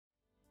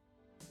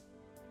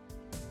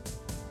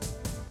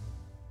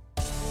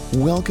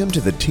Welcome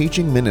to the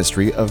teaching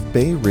ministry of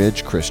Bay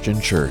Ridge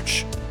Christian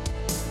Church.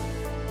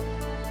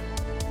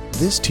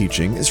 This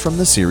teaching is from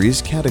the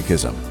series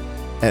Catechism.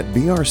 At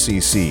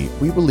BRCC,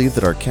 we believe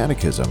that our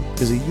catechism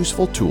is a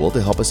useful tool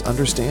to help us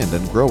understand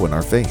and grow in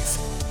our faith.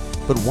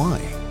 But why?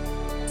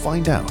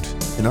 Find out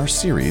in our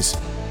series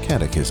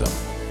Catechism.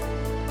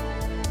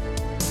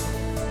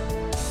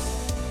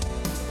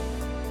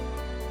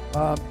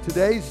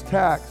 Today's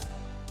text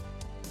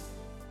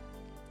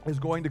is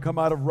going to come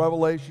out of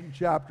Revelation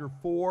chapter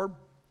 4,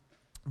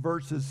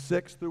 verses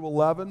 6 through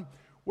 11.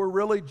 We're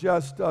really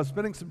just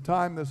spending some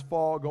time this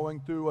fall going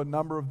through a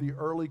number of the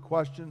early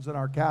questions in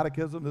our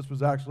catechism. This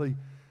was actually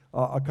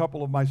a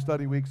couple of my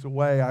study weeks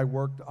away. I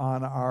worked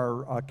on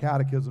our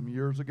catechism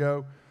years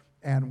ago,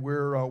 and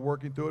we're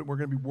working through it. We're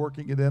going to be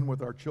working it in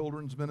with our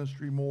children's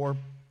ministry more.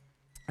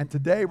 And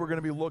today we're going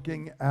to be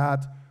looking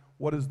at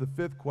what is the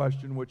fifth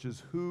question, which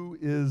is, who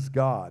is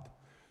God?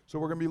 So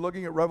we're going to be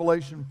looking at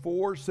Revelation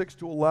 4, 6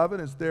 to 11.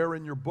 It's there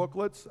in your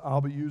booklets. I'll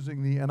be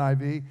using the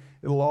NIV.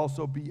 It'll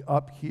also be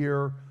up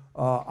here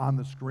on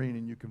the screen,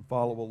 and you can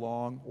follow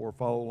along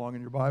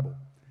in your Bible.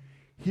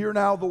 Hear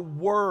now the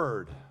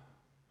word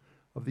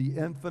of the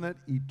infinite,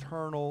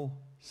 eternal,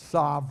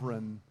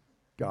 sovereign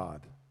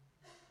God.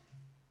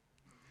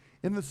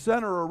 In the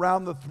center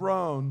around the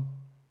throne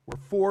were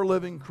four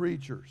living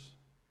creatures,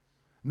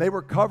 and they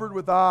were covered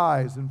with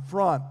eyes in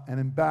front and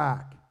in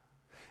back.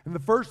 And the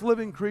first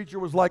living creature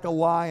was like a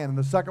lion, and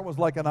the second was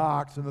like an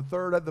ox, and the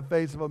third had the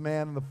face of a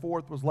man, and the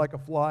fourth was like a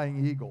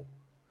flying eagle.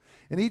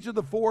 And each of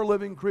the four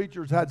living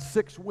creatures had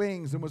 6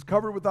 wings and was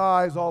covered with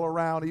eyes all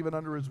around, even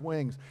under his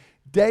wings.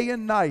 Day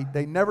and night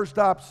they never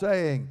stopped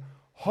saying,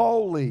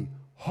 "Holy,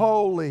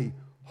 holy,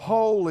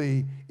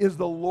 holy is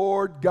the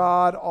Lord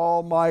God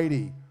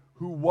Almighty,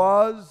 who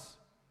was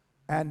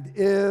and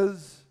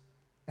is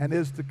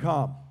to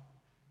come."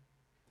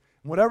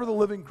 Whenever the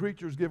living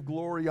creatures give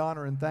glory,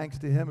 honor, and thanks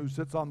to him who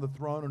sits on the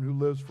throne and who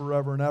lives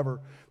forever and ever,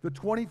 the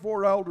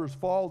 24 elders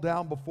fall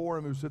down before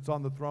him who sits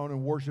on the throne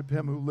and worship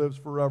him who lives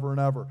forever and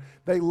ever.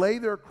 They lay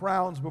their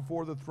crowns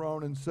before the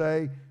throne and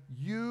say,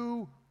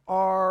 "You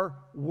are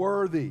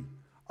worthy,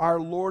 our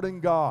Lord and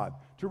God,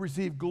 to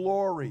receive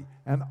glory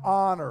and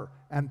honor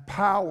and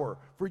power,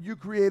 for you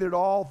created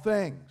all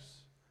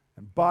things,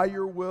 and by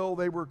your will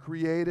they were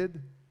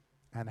created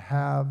and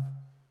have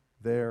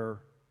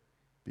their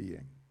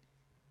being."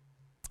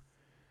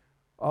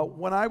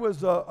 When I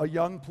was a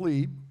young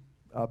plebe,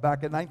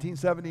 back in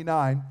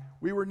 1979,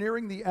 we were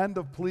nearing the end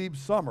of plebe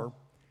summer,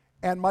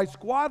 and my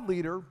squad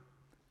leader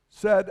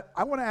said,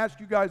 "I want to ask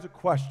you guys a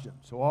question."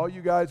 So all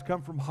you guys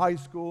come from high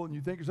school, and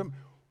you think of something,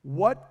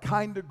 what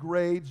kind of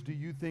grades do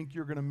you think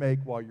you're going to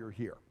make while you're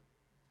here?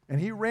 And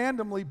he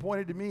randomly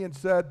pointed to me and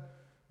said,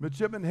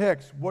 "Midshipman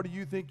Hicks, what do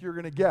you think you're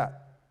going to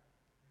get?"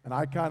 And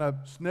I kind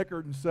of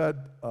snickered and said,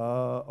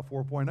 a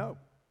 4.0.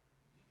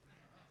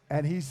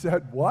 And he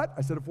said, "What?"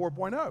 I said, "A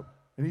 4.0.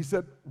 And he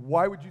said,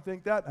 "Why would you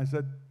think that?" I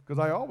said, "Because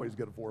I always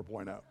get a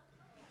 4.0.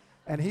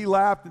 And he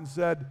laughed and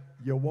said,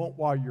 "You won't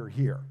while you're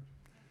here."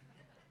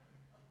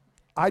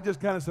 I just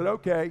kind of said,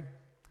 okay.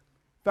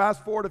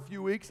 Fast forward a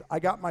few weeks, I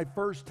got my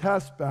first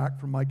test back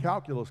from my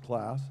calculus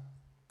class.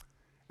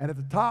 And at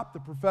the top, the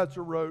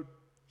professor wrote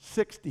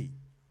 60.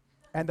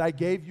 And I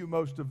gave you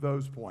most of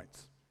those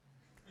points.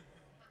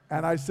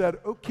 And I said,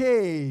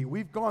 okay,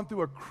 we've gone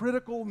through a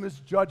critical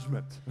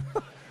misjudgment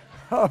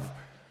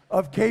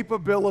of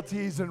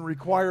capabilities and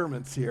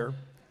requirements here.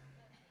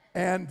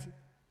 And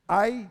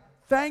I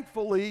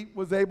thankfully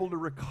was able to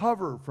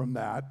recover from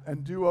that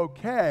and do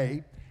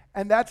okay.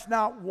 And that's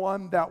not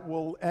one that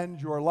will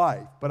end your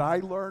life. But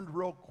I learned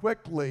real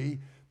quickly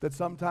that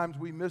sometimes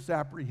we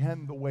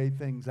misapprehend the way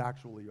things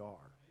actually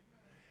are.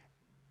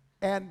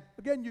 And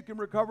again, you can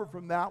recover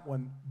from that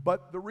one.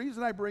 But the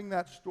reason I bring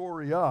that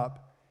story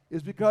up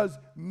is because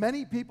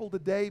many people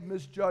today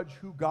misjudge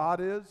who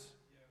God is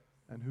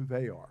and who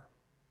they are.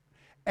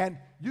 And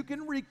you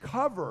can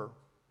recover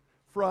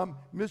from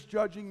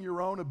misjudging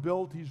your own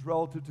abilities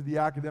relative to the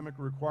academic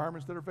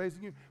requirements that are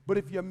facing you. But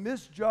if you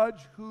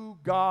misjudge who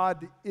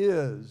God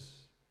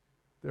is,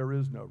 there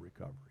is no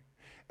recovery.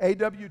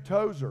 A.W.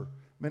 Tozer,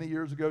 many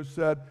years ago,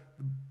 said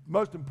the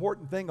most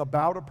important thing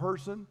about a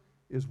person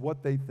is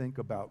what they think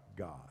about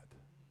God.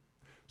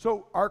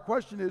 So our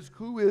question is,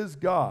 who is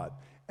God?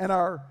 And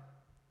our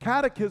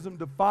catechism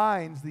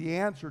defines the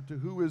answer to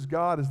who is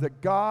God is that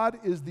God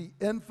is the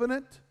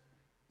infinite,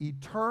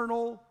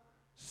 eternal,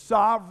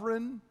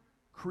 sovereign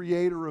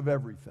creator of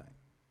everything.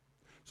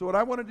 So what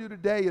I want to do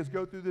today is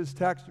go through this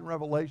text in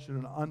Revelation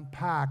and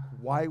unpack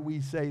why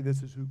we say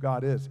this is who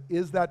God is.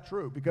 Is that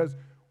true? Because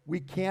we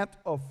can't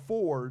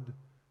afford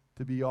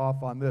to be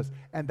off on this.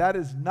 And that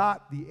is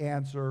not the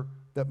answer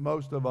that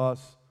most of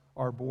us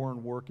are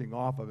born working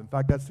off of. In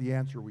fact, that's the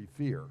answer we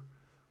fear,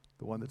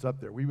 the one that's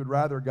up there. We would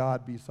rather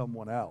God be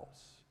someone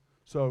else.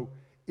 So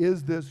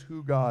is this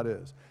who God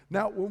is?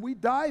 Now, when we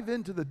dive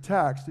into the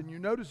text, and you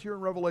notice here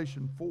in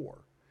Revelation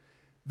 4,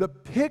 the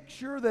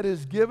picture that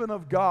is given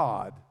of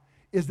God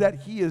is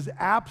that he is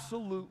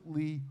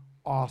absolutely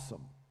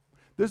awesome.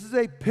 This is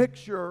a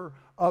picture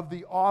of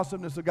the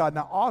awesomeness of God.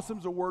 Now,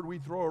 awesome's a word we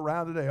throw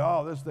around today.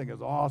 Oh, this thing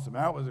is awesome.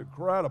 That was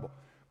incredible.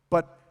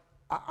 But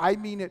I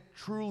mean it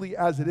truly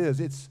as it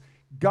is.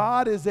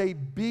 God is a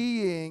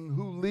being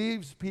who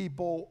leaves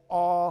people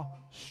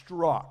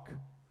awestruck.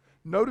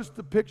 Notice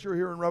the picture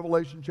here in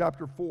Revelation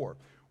chapter 4.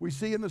 We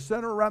see in the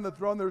center around the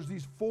throne, there's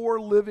these 4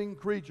 living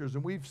creatures,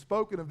 and we've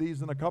spoken of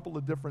these in a couple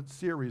of different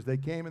series. They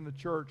came in the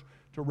church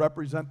to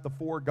represent the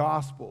 4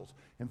 Gospels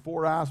and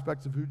 4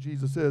 aspects of who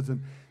Jesus is.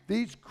 And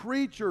these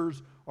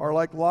creatures are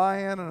like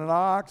lion and an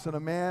ox and a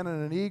man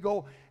and an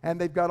eagle, and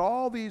they've got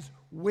all these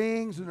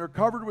wings and they're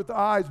covered with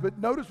eyes. But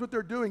notice what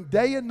they're doing.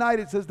 Day and night,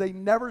 it says they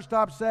never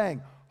stop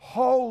saying,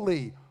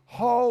 "Holy,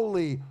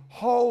 holy,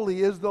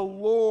 holy is the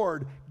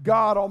Lord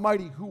God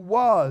Almighty, who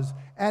was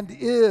and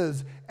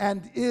is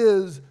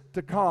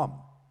to come."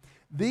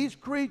 These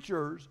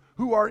creatures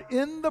who are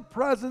in the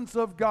presence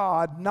of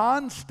God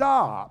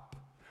nonstop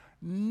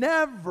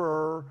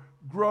never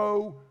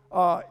grow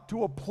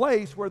to a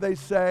place where they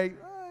say,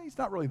 he's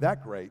not really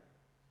that great.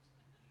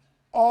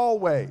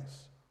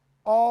 Always,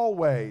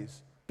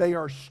 they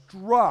are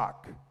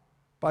struck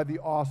by the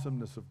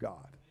awesomeness of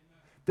God.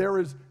 There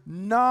is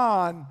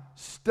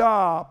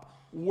non-stop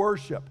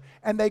worship.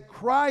 And they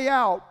cry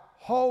out,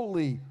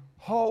 "Holy,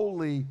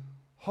 holy,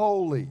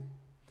 holy."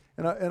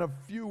 In a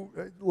few,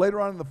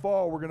 later on in the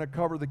fall, we're going to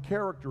cover the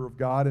character of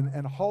God,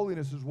 and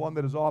holiness is one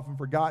that is often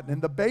forgotten.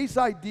 And the base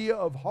idea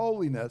of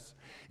holiness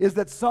is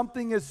that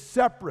something is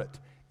separate,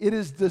 it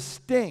is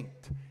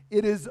distinct,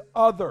 it is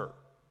other.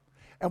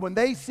 And when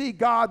they see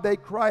God, they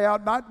cry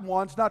out not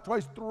once, not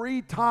twice,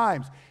 3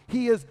 times.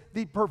 He is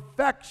the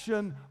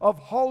perfection of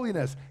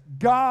holiness.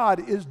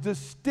 God is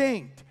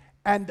distinct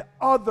and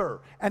other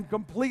and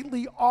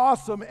completely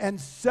awesome and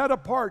set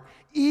apart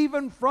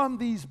even from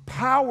these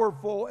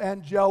powerful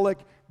angelic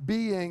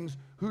beings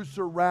who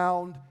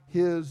surround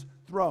his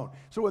throne.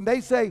 So when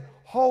they say,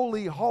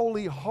 "Holy,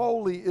 holy,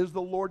 holy is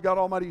the Lord God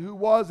Almighty, who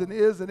was and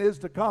is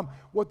to come,"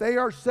 what they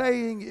are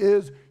saying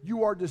is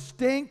you are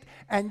distinct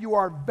and you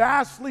are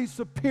vastly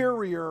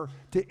superior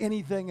to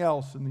anything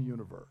else in the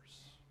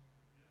universe.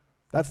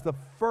 That's the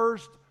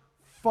first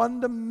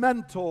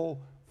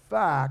fundamental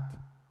fact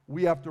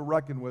we have to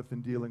reckon with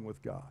in dealing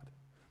with God.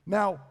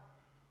 Now,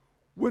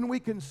 when we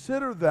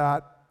consider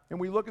that and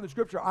we look in the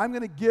scripture, I'm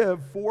going to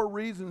give 4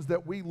 reasons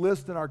that we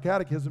list in our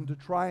catechism to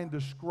try and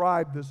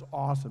describe this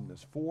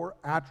awesomeness, 4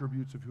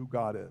 attributes of who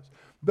God is.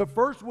 The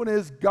first one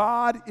is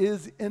God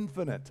is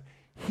infinite.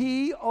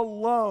 He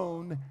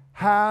alone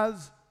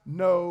has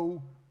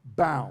no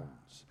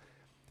bounds.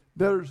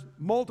 There's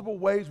multiple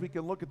ways we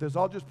can look at this.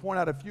 I'll just point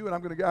out a few, and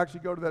I'm going to actually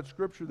go to that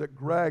scripture that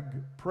Greg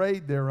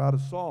prayed there out of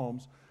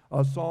Psalms.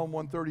 Psalm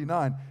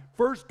 139.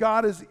 First,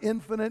 God is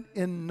infinite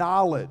in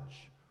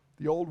knowledge.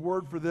 The old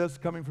word for this,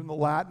 coming from the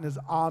Latin, is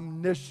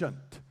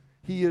omniscient.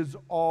 He is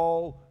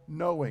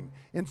all-knowing.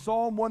 In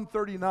Psalm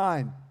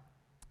 139,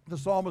 the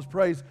psalmist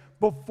prays,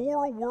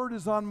 "Before a word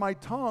is on my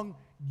tongue,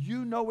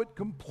 you know it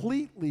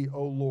completely,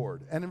 O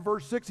Lord." And in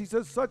verse 6, he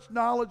says, "Such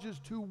knowledge is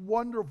too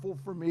wonderful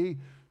for me,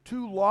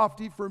 too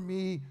lofty for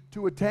me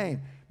to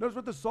attain." Notice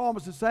what the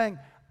psalmist is saying.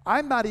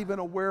 I'm not even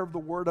aware of the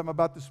word I'm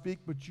about to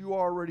speak, but you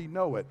already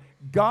know it.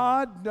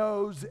 God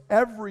knows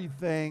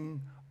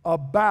everything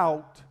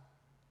about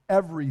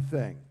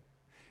everything.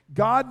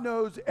 God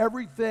knows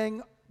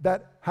everything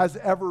that has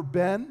ever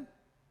been,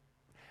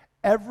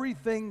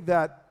 everything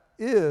that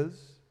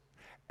is,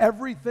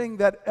 everything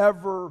that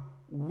ever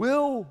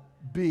will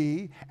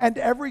be, and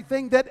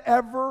everything that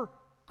ever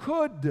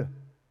could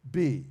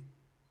be.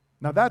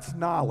 Now that's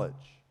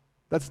knowledge.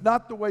 That's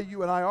not the way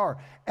you and I are.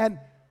 And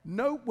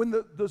note when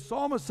the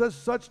psalmist says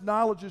such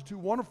knowledge is too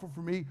wonderful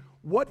for me,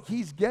 what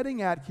he's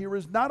getting at here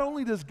is not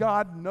only does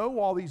God know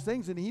all these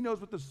things, and he knows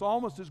what the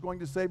psalmist is going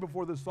to say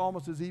before the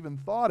psalmist has even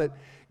thought it,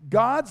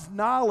 God's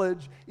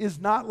knowledge is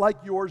not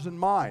like yours and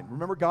mine.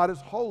 Remember, God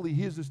is holy,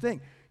 he is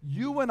distinct.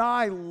 You and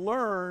I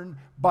learn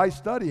by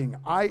studying.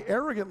 I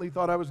arrogantly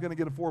thought I was going to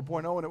get a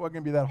 4.0 and it wasn't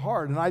going to be that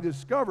hard, and I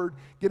discovered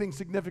getting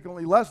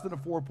significantly less than a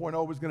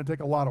 4.0 was going to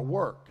take a lot of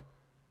work.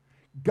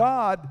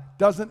 God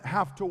doesn't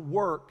have to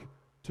work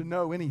to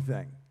know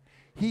anything.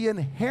 He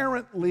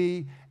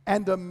inherently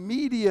and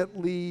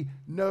immediately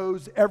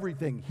knows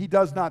everything. He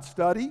does not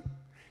study.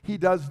 He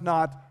does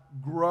not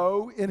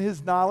grow in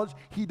his knowledge.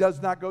 He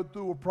does not go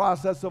through a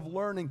process of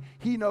learning.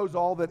 He knows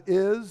all that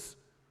is,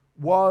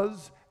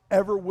 was,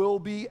 ever will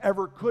be,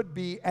 ever could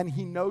be, and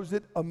he knows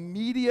it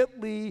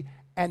immediately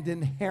and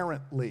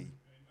inherently.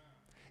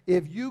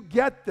 If you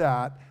get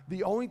that,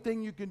 the only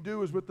thing you can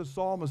do is with the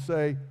psalmist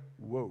say,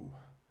 "Whoa,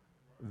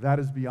 that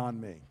is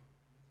beyond me.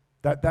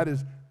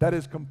 That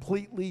is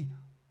completely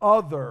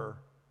other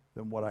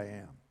than what I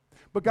am."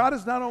 But God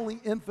is not only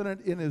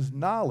infinite in his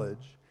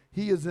knowledge,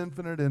 he is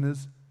infinite in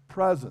his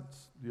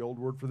presence. The old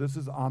word for this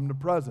is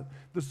omnipresent.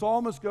 The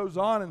psalmist goes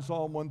on in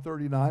Psalm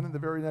 139 in the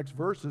very next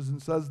verses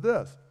and says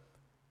this,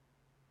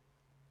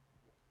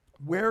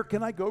 "Where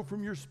can I go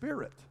from your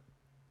spirit?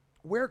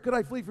 Where could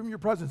I flee from your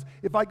presence?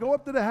 If I go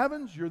up to the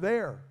heavens, you're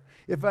there.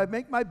 If I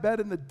make my bed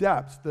in the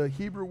depths, the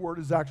Hebrew word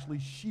is actually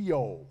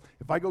Sheol.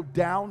 If I go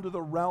down to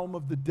the realm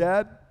of the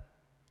dead,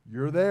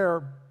 you're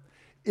there.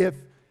 If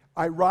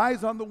I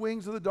rise on the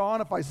wings of the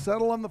dawn, if I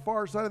settle on the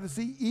far side of the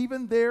sea,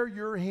 even there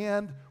your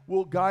hand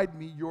will guide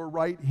me, your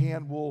right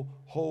hand will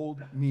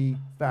hold me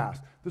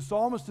fast. The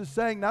psalmist is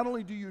saying, not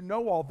only do you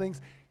know all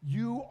things,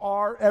 you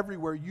are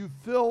everywhere. You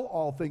fill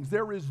all things.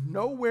 There is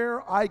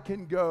nowhere I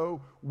can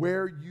go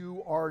where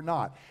you are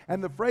not.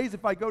 And the phrase,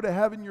 if I go to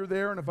heaven, you're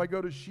there, and if I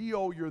go to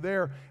Sheol, you're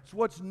there, it's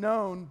what's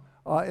known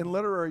in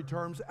literary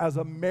terms as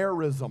a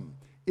merism.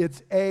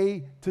 It's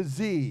A to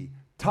Z,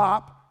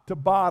 top to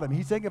bottom.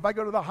 He's saying if I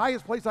go to the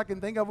highest place I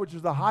can think of, which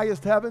is the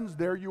highest heavens,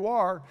 there you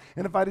are.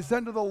 And if I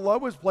descend to the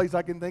lowest place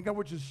I can think of,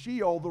 which is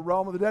Sheol, the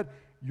realm of the dead,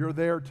 you're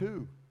there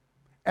too.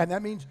 And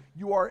that means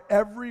you are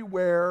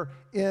everywhere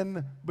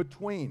in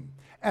between.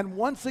 And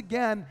once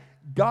again,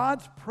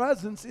 God's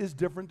presence is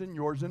different than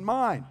yours and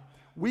mine.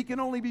 We can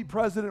only be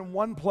present in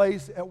one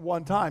place at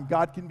one time.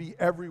 God can be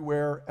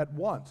everywhere at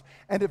once.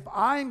 And if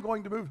I'm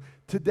going to move,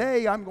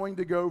 today I'm going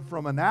to go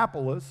from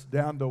Annapolis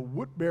down to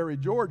Woodbury,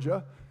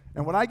 Georgia.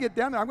 And when I get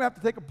down there, I'm going to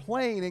have to take a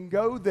plane and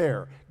go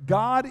there.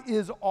 God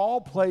is all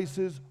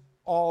places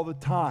all the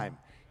time.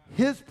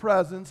 His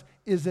presence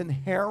is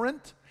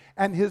inherent,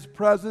 and His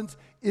presence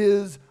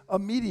is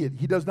immediate.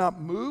 He does not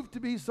move to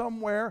be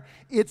somewhere.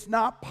 It's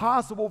not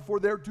possible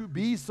for there to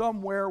be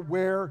somewhere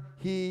where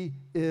He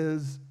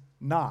is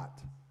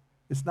not.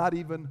 It's not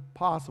even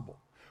possible.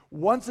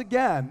 Once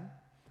again,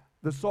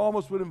 the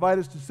psalmist would invite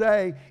us to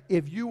say,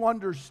 if you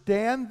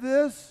understand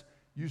this,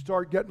 you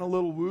start getting a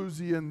little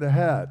woozy in the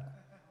head.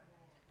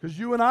 Because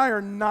you and I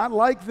are not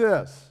like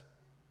this.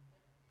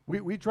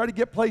 We try to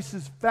get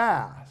places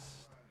fast.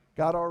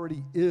 God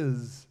already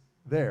is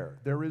there.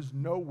 There is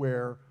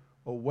nowhere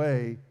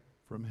away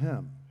from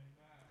Him.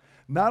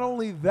 Not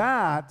only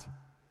that,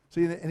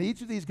 see, and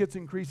each of these gets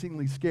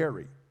increasingly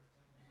scary.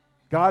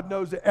 God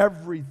knows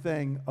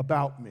everything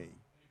about me.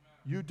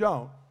 You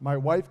don't. My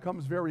wife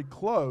comes very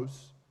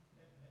close.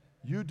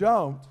 You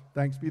don't,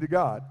 thanks be to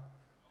God.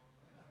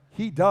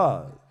 He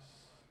does.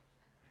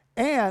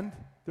 And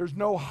there's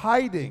no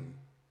hiding.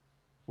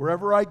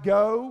 Wherever I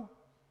go,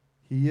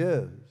 He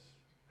is.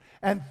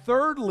 And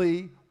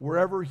thirdly,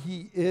 wherever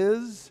He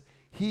is,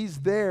 He's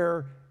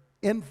there,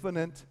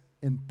 infinite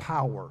in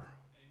power.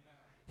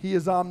 He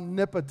is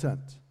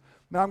omnipotent.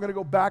 Now I'm going to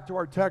go back to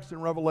our text in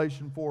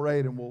Revelation 4:8,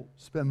 and we'll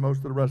spend most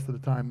of the rest of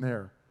the time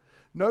there.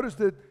 Notice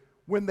that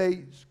when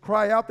they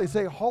cry out, they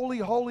say, holy,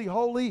 holy,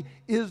 holy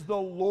is the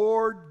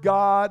Lord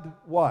God,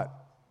 what?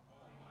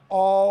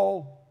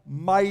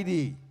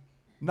 Almighty.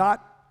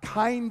 Not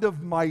kind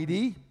of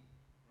mighty,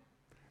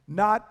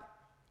 not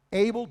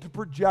able to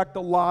project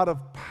a lot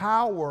of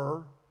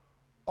power,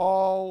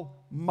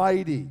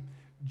 almighty.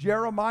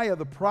 Jeremiah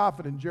the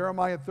prophet in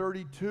Jeremiah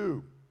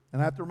 32,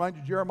 and I have to remind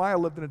you, Jeremiah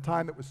lived in a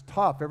time that was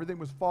tough. Everything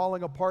was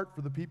falling apart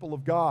for the people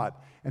of God.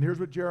 And here's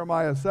what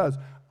Jeremiah says,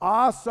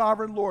 Ah,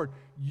 sovereign Lord,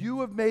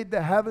 you have made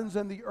the heavens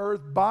and the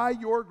earth by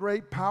your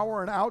great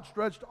power and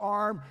outstretched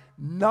arm.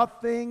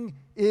 Nothing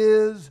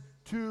is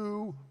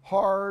too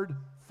hard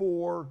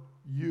for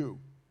you.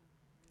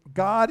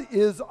 God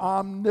is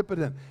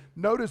omnipotent.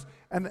 Notice,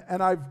 and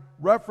I've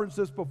referenced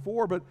this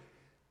before, but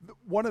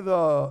one of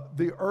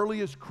the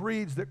earliest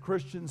creeds that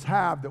Christians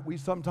have that we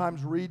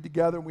sometimes read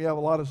together, and we have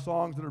a lot of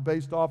songs that are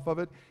based off of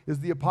it, is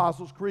the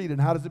Apostles' Creed.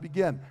 And how does it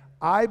begin?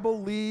 I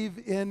believe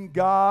in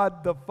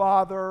God the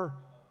Father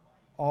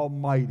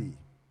Almighty.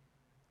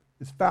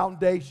 It's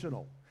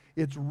foundational.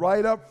 It's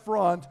right up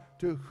front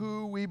to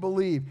who we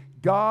believe.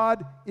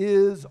 God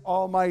is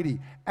Almighty.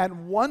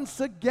 And once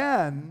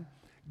again,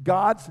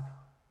 God's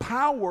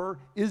power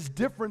is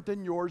different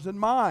than yours and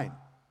mine.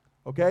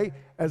 Okay?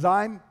 As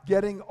I'm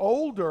getting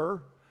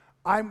older,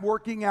 I'm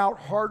working out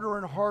harder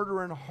and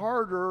harder and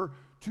harder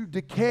to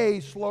decay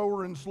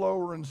slower and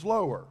slower and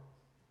slower.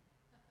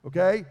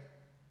 Okay?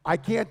 I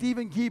can't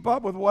even keep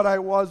up with what I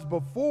was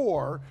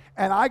before,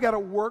 and I got to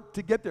work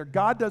to get there.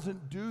 God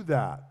doesn't do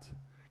that.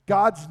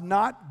 God's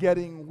not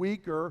getting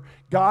weaker.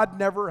 God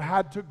never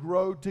had to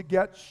grow to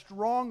get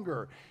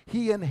stronger.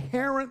 He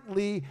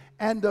inherently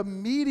and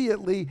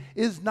immediately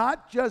is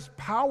not just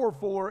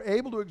powerful or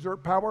able to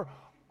exert power.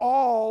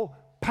 All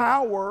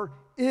power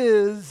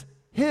is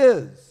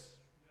His.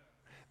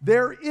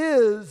 There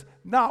is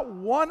not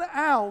 1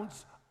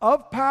 ounce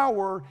of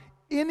power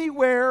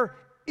anywhere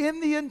in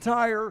the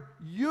entire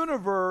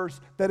universe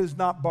that is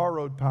not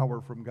borrowed power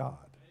from God.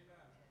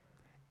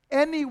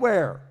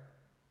 Anywhere.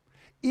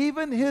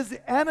 Even His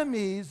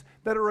enemies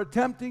that are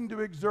attempting to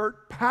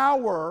exert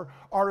power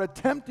are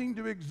attempting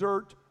to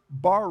exert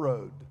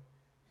borrowed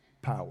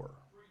power.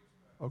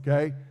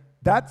 Okay?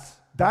 That's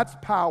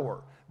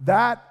power.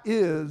 That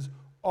is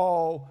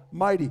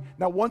Almighty.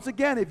 Now, once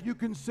again, if you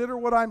consider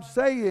what I'm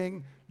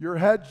saying, your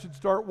head should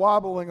start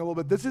wobbling a little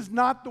bit. This is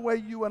not the way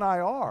you and I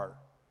are.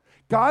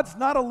 God's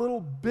not a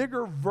little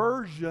bigger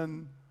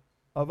version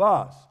of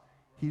us.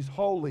 He's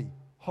holy,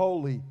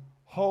 holy,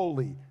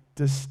 holy,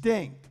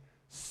 distinct,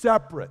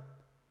 separate.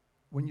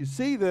 When you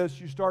see this,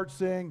 you start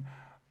saying,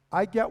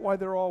 I get why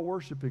they're all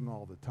worshiping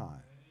all the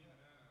time.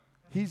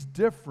 He's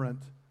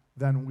different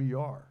than we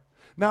are.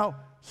 Now,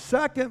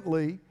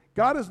 secondly,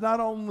 God is not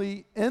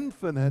only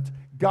infinite,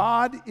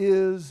 God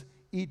is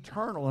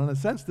eternal. In a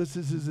sense, this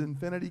is his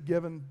infinity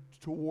given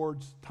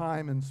towards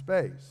time and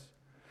space.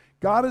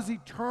 God is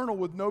eternal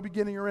with no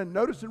beginning or end.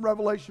 Notice in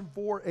Revelation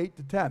 4, 8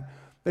 to 10,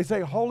 they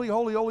say, holy,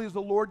 holy, holy is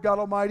the Lord God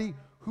Almighty,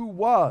 who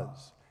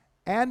was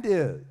and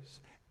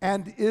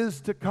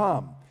is to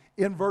come.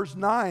 In verse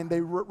 9,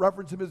 they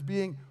reference him as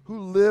being who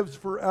lives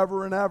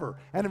forever and ever.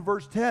 And in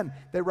verse 10,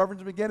 they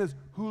reference him again as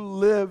who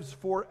lives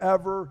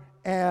forever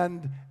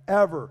and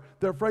ever.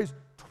 Their phrase,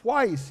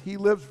 twice he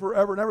lives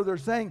forever and ever. They're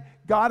saying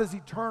God is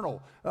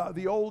eternal.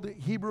 The old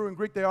Hebrew and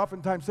Greek, they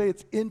oftentimes say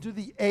it's into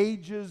the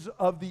ages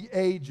of the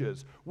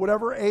ages.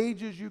 Whatever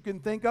ages you can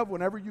think of,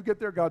 whenever you get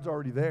there, God's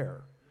already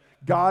there.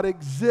 God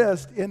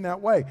exists in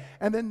that way.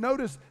 And then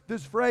notice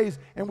this phrase,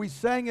 and we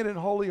sang it in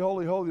Holy,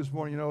 Holy, Holy this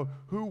morning,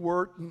 who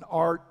wert and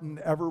art and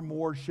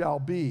evermore shall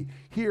be.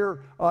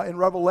 Here in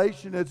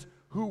Revelation, it's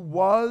who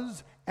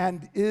was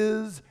and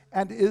is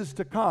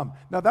to come.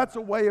 Now that's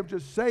a way of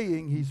just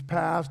saying he's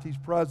past, he's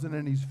present,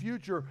 and he's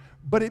future,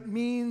 but it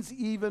means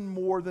even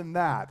more than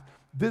that.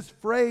 This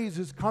phrase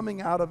is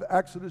coming out of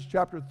Exodus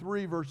chapter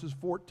 3, verses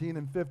 14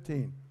 and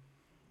 15.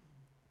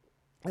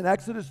 In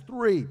Exodus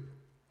 3,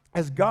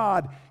 as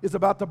God is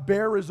about to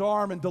bear his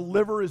arm and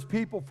deliver his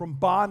people from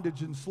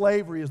bondage and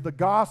slavery, as the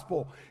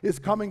gospel is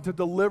coming to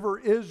deliver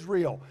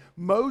Israel,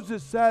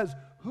 Moses says,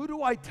 who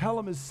do I tell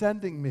him is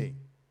sending me?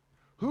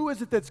 Who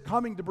is it that's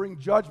coming to bring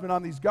judgment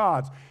on these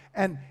gods?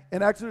 And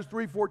in Exodus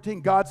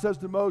 3:14, God says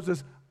to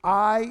Moses,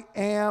 I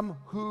am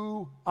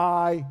who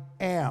I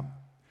am.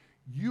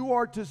 You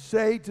are to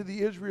say to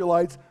the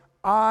Israelites,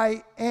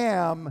 I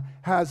am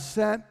has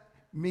sent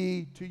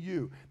me to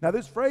you. Now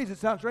this phrase, it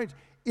sounds strange.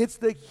 It's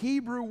the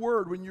Hebrew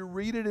word. When you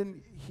read it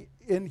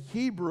in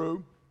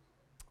Hebrew,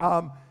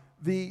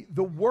 the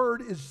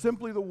word is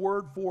simply the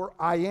word for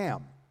I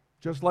am.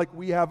 Just like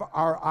we have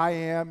our I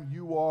am,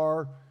 you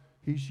are,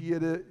 he, she,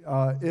 it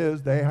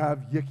is. They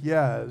have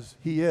yikyez,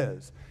 he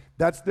is.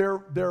 That's their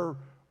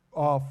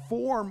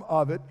form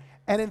of it.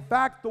 And in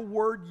fact, the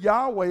word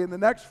Yahweh, in the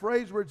next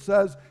phrase where it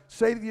says,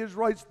 say to the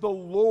Israelites, the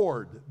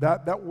Lord,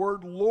 that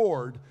word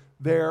Lord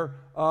there,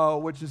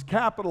 which is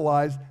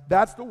capitalized,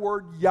 that's the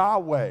word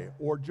Yahweh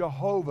or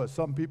Jehovah,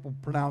 some people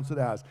pronounce it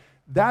as.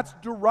 That's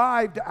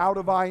derived out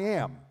of I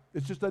am.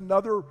 It's just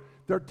another,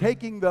 they're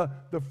taking the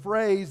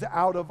phrase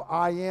out of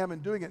I am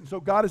and doing it. And so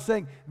God is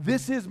saying,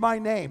 this is my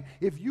name.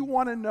 If you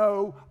want to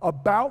know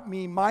about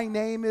me, my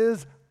name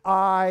is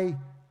I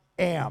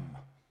am.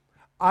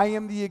 I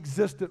am the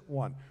existent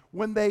one.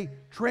 When they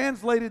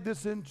translated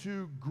this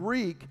into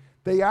Greek,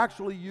 they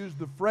actually used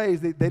the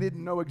phrase, they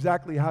didn't know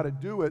exactly how to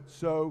do it,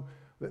 so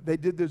they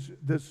did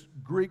this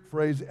Greek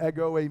phrase,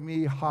 ego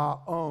eimi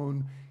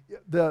haon.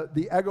 The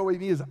ego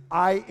eimi is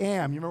I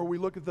am. You remember we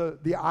look at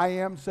the I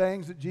am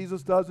sayings that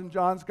Jesus does in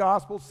John's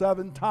Gospel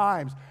 7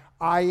 times.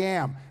 I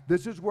am.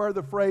 This is where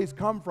the phrase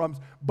comes from,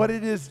 but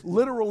it is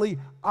literally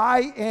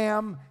I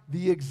am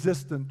the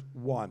existent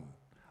one.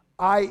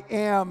 I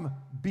am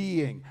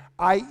being.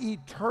 I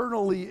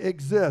eternally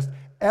exist.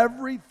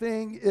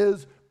 Everything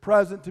is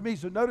present to me.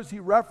 So notice he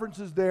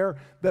references there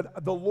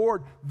that the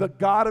Lord, the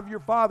God of your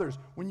fathers.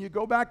 When you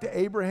go back to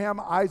Abraham,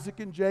 Isaac,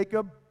 and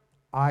Jacob,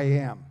 I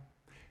am.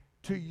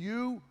 To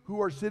you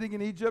who are sitting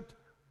in Egypt,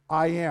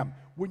 I am.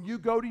 When you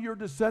go to your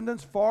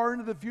descendants far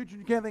into the future,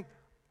 you can't think,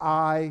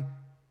 I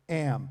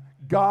am.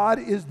 God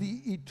is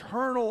the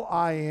eternal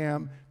I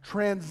am,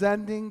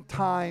 transcending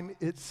time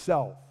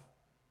itself.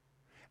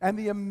 And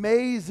the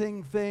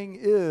amazing thing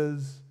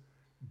is,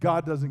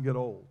 God doesn't get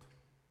old.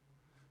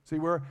 See,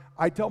 where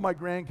I tell my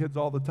grandkids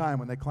all the time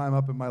when they climb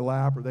up in my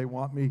lap or they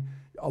want me,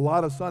 a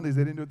lot of Sundays,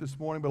 they didn't do it this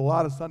morning, but a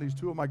lot of Sundays,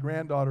 2 of my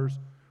granddaughters,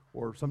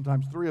 or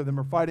sometimes 3 of them,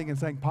 are fighting and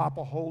saying,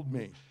 Papa, hold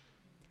me.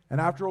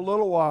 And after a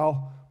little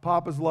while,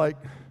 Papa's like,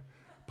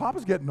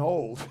 Papa's getting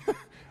old.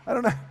 I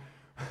don't know.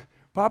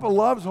 Papa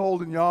loves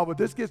holding y'all, but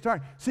this gets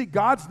tired. See,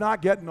 God's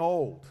not getting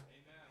old.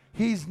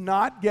 He's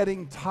not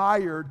getting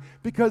tired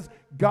because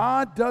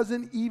God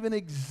doesn't even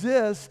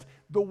exist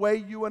the way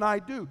you and I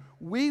do.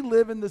 We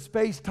live in the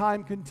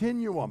space-time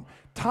continuum.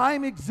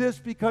 Time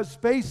exists because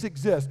space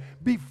exists.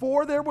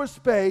 Before there was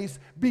space,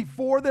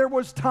 before there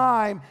was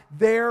time,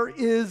 there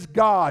is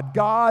God.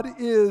 God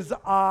is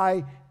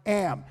I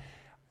am.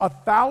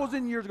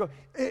 1,000 years ago,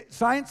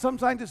 some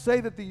scientists say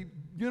that the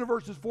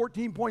universe is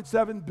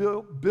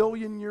 14.7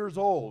 billion years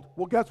old.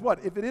 Well, guess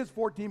what? If it is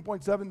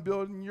 14.7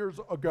 billion years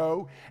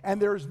ago,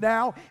 and there's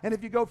now, and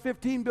if you go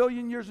 15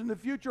 billion years in the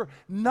future,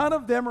 none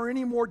of them are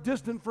any more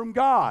distant from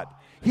God.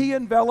 He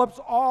envelops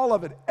all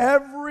of it.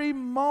 Every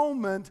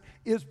moment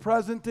is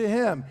present to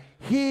him.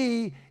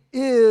 He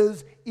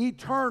is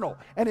eternal.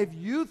 And if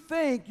you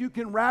think you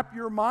can wrap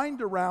your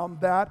mind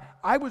around that,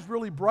 I was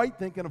really bright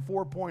thinking a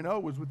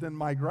 4.0 was within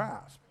my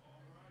grasp.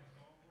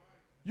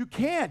 You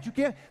can't.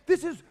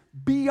 This is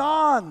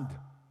beyond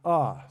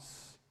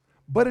us.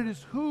 But it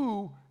is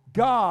who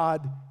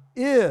God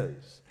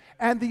is.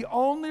 And the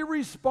only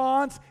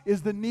response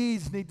is the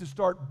knees need to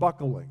start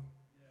buckling.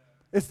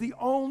 It's the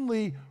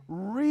only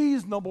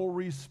reasonable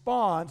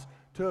response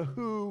to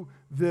who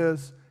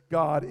this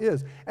God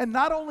is. And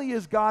not only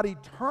is God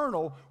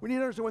eternal, we need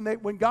to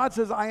understand when God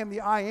says, I am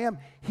the I am,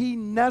 he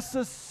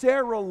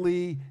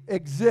necessarily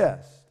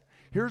exists.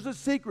 Here's a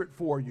secret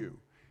for you.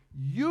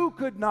 You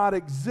could not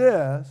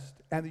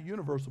exist and the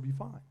universe will be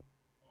fine.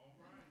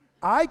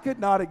 I could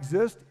not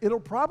exist, it'll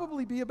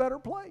probably be a better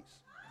place.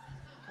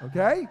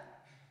 Okay?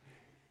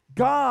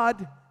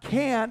 God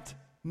can't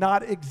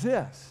not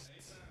exist.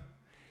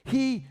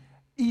 He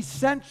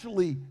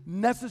essentially,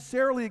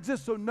 necessarily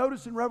exists. So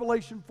notice in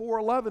Revelation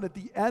 4:11, at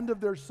the end of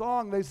their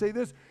song, they say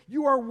this,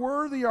 you are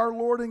worthy, our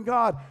Lord and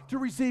God, to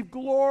receive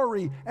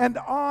glory and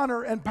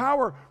honor and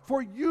power,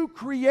 for you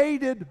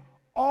created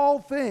all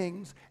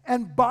things,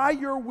 and by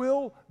your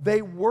will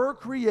they were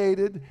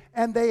created,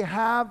 and they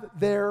have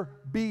their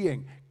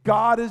being.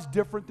 God is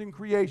different than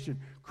creation.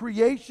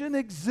 Creation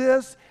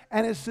exists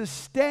and is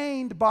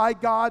sustained by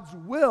God's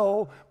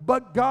will,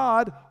 but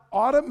God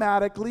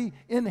automatically,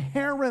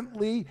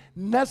 inherently,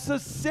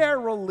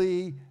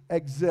 necessarily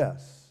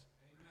exists.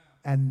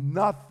 And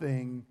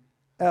nothing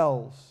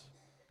else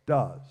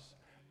does.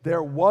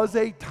 There was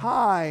a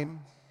time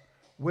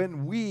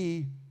when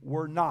we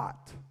were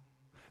not.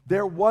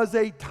 There was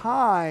a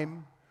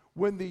time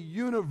when the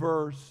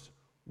universe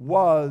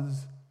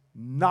was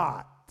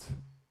not.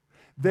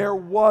 There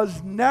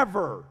was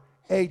never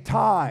a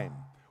time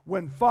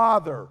when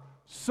Father,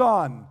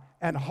 Son,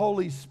 and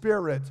Holy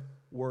Spirit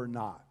were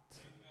not.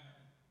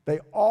 They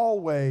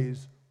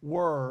always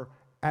were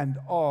and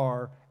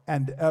are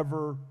and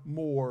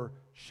evermore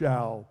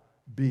shall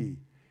be.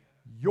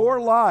 Your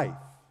life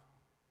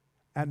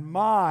and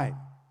mine,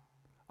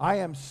 I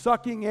am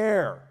sucking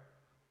air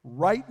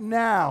right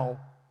now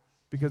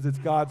because it's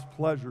God's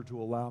pleasure to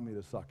allow me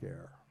to suck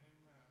air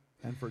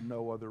and for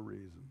no other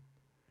reason.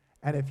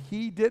 And if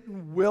he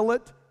didn't will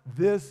it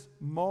this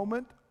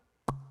moment,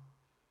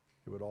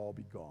 it would all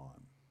be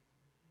gone.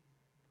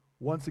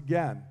 Once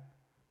again,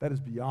 that is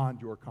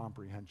beyond your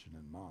comprehension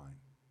and mine.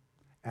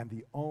 And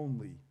the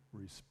only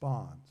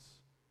response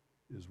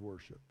is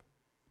worship.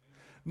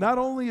 Not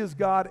only is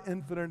God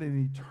infinite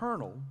and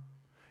eternal,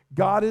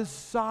 God is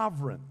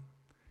sovereign.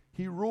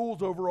 He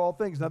rules over all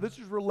things. Now, this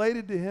is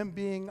related to him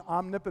being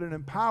omnipotent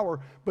in power,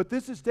 but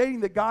this is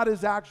stating that God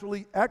is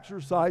actually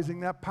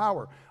exercising that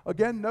power.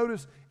 Again,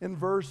 notice in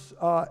verse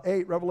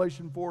 8,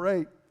 Revelation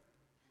 4:8,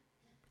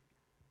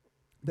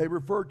 they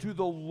refer to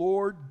the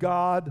Lord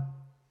God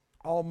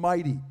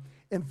Almighty.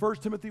 In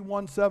 1 Timothy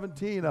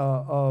 1:17,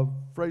 a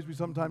phrase we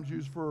sometimes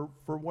use for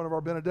one of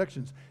our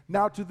benedictions,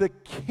 now to the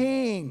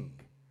King,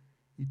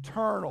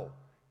 eternal,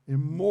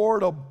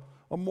 immortal,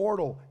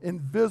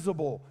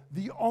 invisible,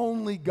 the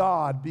only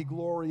God, be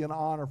glory and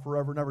honor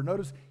forever and ever.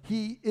 Notice,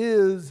 he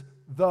is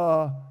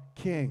the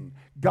King.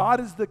 God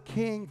is the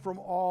King from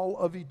all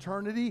of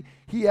eternity.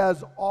 He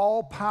has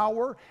all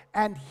power,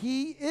 and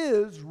he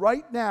is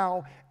right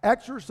now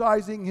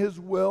exercising his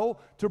will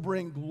to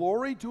bring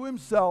glory to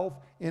himself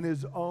in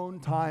his own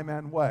time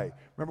and way.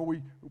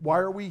 Remember, why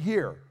are we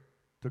here?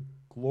 To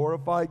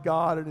glorify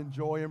God and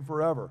enjoy him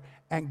forever.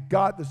 And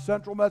God, the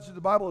central message of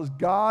the Bible is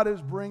God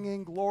is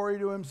bringing glory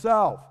to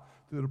himself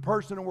through the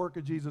person and work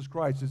of Jesus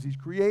Christ as he's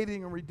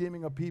creating and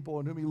redeeming a people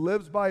in whom he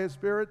lives by his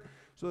Spirit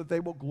so that they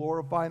will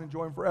glorify and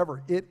enjoy him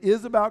forever. It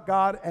is about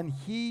God, and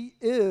he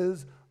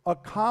is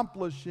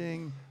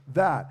accomplishing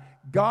that.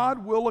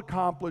 God will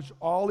accomplish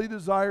all he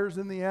desires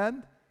in the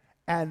end,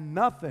 and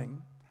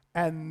nothing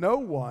and no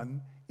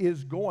one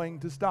is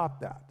going to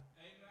stop that.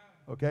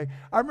 Okay?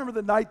 I remember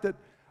the night that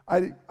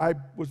I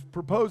was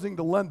proposing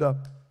to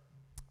Linda,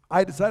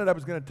 I decided I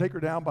was going to take her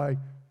down by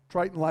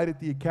Triton Light at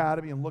the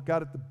Academy and look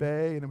out at the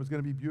bay, and it was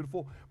going to be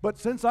beautiful. But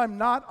since I'm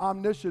not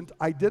omniscient,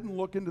 I didn't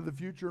look into the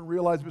future and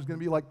realize it was going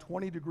to be like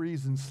 20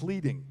 degrees and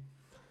sleeting.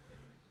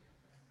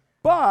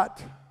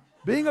 But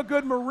being a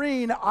good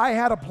Marine, I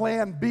had a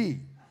plan B.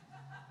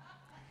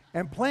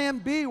 And plan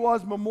B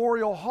was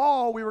Memorial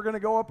Hall. We were going to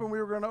go up and we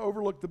were going to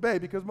overlook the bay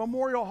because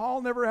Memorial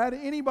Hall never had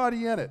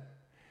anybody in it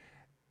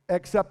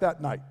except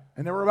that night.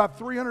 And there were about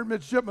 300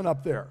 midshipmen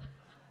up there.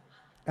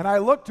 And I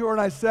looked to her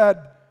and I said,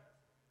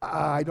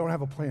 I don't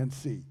have a plan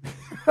C.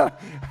 I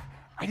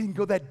didn't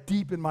go that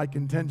deep in my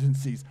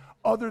contingencies.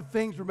 Other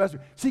things were messing.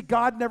 See,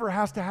 God never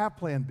has to have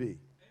plan B.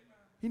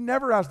 He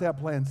never has to have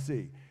plan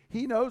C.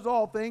 He knows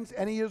all things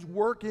and he is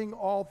working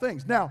all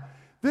things. Now,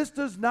 this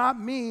does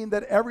not mean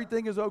that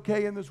everything is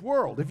okay in this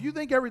world. If you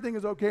think everything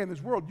is okay in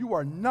this world, you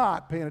are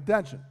not paying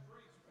attention.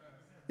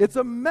 It's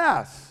a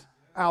mess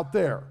out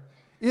there.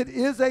 It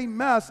is a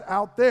mess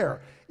out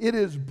there. It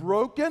is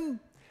broken.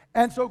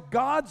 And so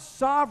God's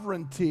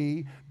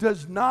sovereignty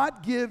does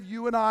not give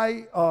you and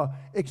I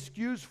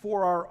excuse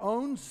for our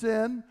own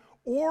sin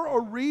or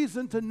a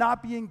reason to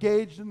not be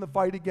engaged in the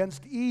fight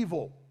against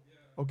evil.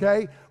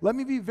 Okay? Let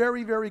me be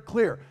very, very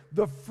clear.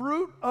 The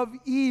fruit of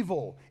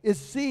evil is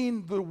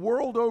seen the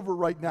world over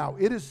right now.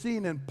 It is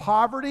seen in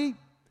poverty.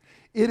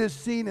 It is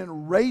seen in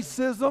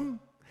racism.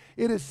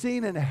 It is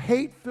seen in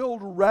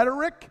hate-filled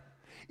rhetoric.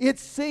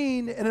 It's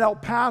seen in El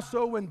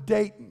Paso and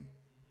Dayton.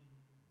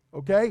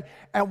 Okay?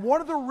 And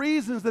one of the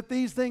reasons that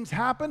these things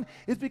happen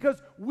is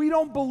because we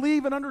don't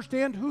believe and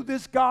understand who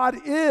this God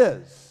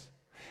is.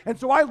 And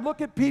so I look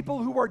at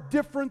people who are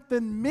different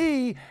than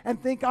me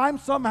and think I'm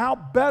somehow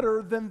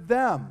better than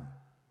them.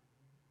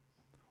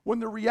 When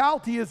the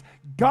reality is,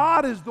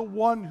 God is the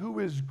one who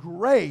is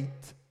great,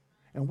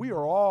 and we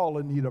are all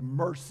in need of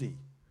mercy.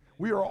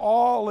 We are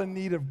all in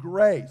need of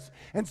grace.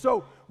 And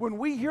so when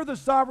we hear the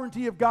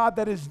sovereignty of God,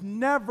 that is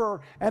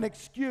never an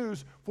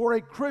excuse for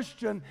a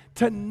Christian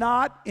to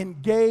not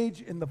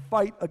engage in the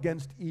fight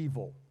against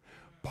evil.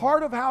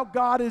 Part of how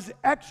God is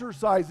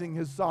exercising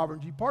his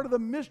sovereignty, part of the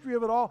mystery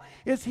of it all,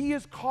 is he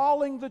is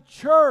calling the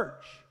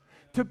church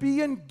to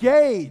be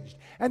engaged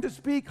and to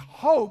speak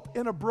hope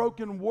in a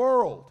broken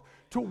world,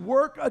 to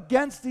work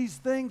against these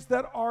things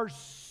that are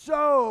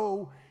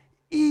so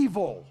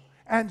evil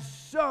and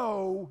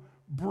so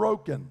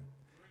broken.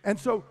 And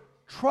so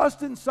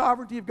trust in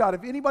sovereignty of God.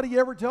 If anybody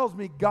ever tells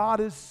me God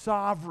is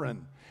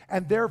sovereign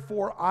and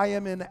therefore I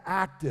am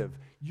inactive,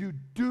 you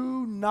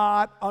do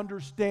not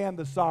understand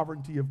the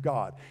sovereignty of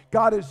God.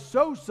 God is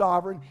so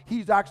sovereign,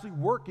 he's actually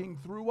working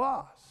through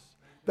us.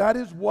 That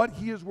is what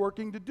he is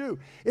working to do.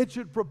 It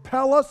should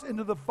propel us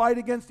into the fight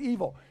against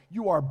evil.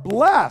 You are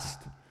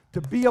blessed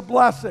to be a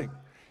blessing.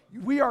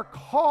 We are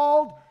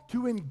called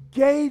to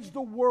engage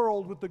the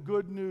world with the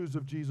good news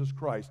of Jesus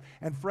Christ.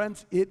 And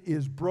friends, it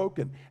is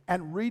broken.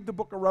 And read the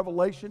book of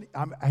Revelation.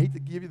 I hate to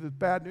give you the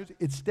bad news.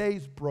 It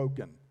stays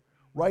broken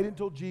right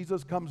until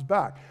Jesus comes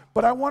back.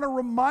 But I want to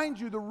remind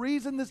you the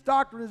reason this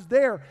doctrine is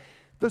there,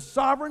 the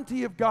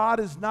sovereignty of God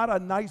is not a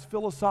nice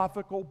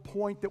philosophical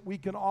point that we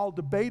can all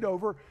debate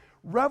over.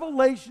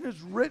 Revelation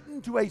is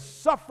written to a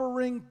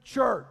suffering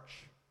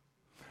church.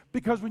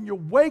 Because when you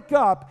wake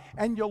up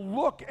and you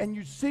look and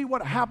you see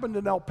what happened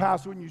in El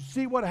Paso and you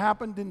see what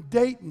happened in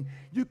Dayton,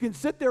 you can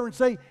sit there and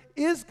say,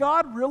 is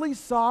God really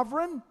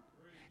sovereign?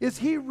 Is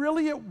he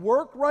really at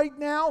work right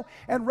now?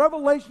 And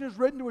Revelation is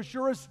written to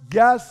assure us,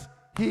 yes,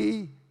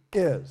 he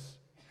is.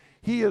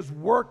 He is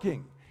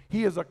working.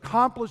 He is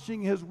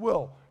accomplishing his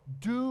will.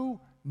 Do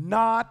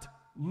not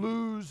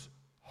lose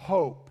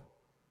hope.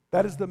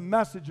 That is the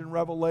message in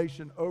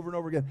Revelation over and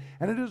over again.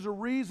 And it is a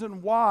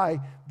reason why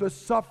the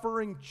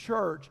suffering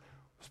church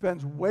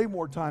spends way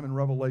more time in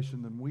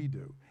Revelation than we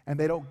do. And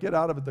they don't get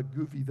out of it the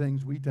goofy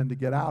things we tend to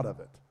get out of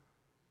it.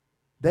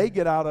 They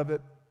get out of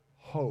it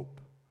hope.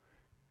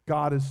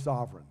 God is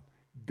sovereign.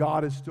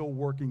 God is still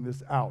working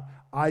this out.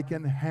 I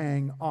can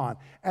hang on.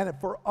 And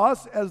for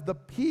us as the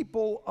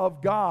people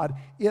of God,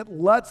 it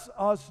lets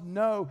us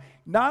know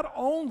not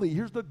only,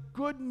 here's the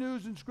good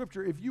news in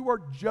Scripture, if you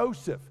are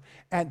Joseph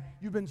and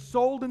you've been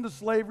sold into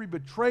slavery,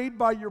 betrayed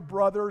by your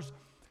brothers,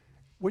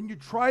 when you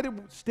try to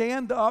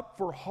stand up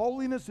for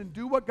holiness and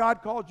do what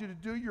God called you to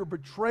do, you're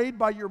betrayed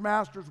by your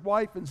master's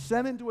wife and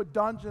sent into a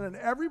dungeon and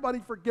everybody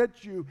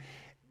forgets you.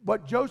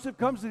 But Joseph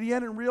comes to the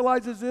end and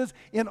realizes is,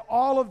 in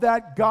all of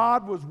that,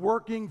 God was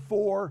working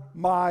for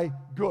my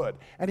good.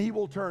 And he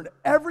will turn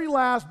every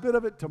last bit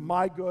of it to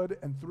my good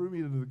and through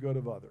me to the good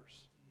of others.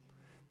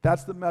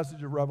 That's the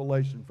message of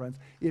Revelation, friends.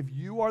 If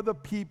you are the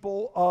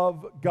people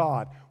of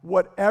God,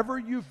 whatever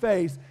you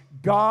face,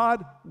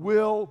 God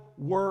will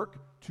work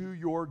to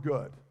your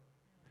good.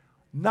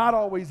 Not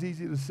always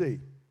easy to see.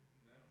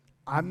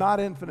 I'm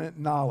not infinite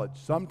in knowledge.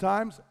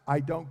 Sometimes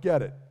I don't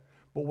get it.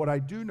 But what I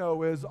do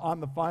know is on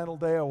the final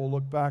day, I will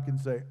look back and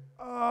say,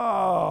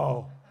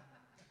 oh,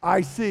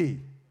 I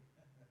see.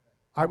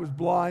 I was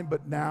blind,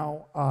 but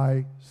now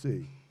I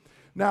see.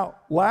 Now,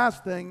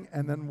 last thing,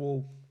 and then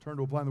we'll turn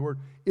to applying the word,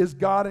 is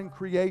God in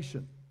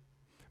creation.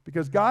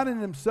 Because God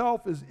in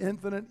himself is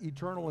infinite,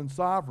 eternal, and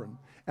sovereign.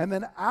 And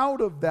then out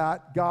of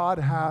that, God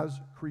has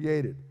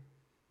created.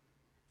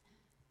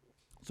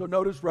 So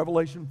notice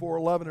Revelation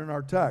 4:11 in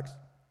our text.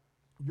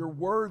 You're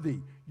worthy.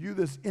 You,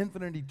 this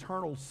infinite,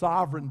 eternal,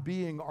 sovereign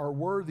being, are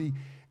worthy.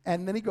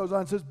 And then he goes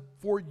on and says,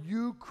 for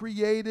you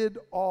created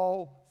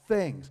all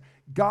things.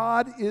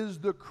 God is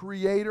the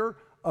creator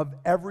of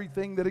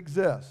everything that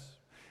exists.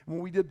 And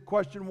when we did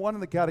question 1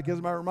 in the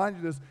Catechism, I remind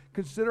you this,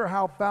 consider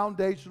how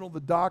foundational the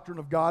doctrine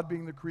of God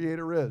being the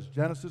creator is.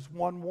 Genesis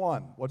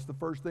 1:1. What's the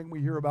first thing we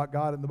hear about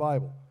God in the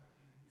Bible?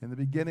 In the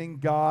beginning,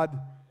 God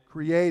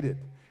created.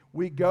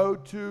 We go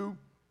to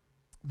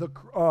the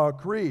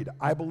creed.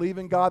 I believe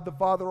in God the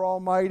Father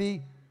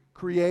Almighty,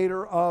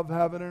 creator of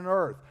heaven and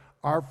earth.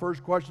 Our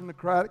first question in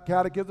the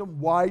Catechism,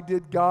 why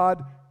did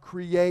God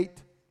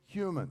create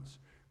humans?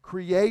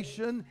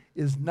 Creation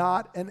is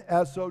not an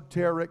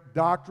esoteric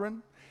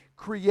doctrine.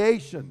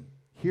 Creation,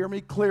 hear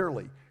me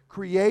clearly,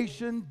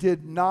 creation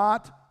did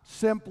not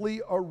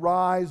simply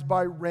arise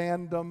by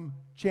random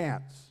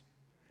chance.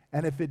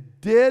 And if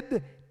it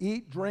did,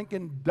 eat, drink,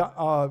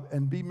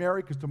 and be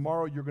merry, because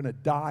tomorrow you're going to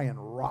die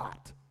and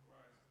rot.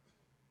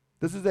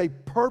 This is a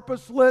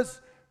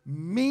purposeless,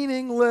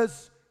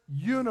 meaningless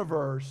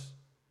universe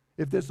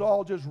if this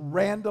all just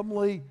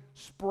randomly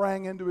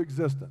sprang into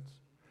existence.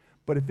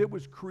 But if it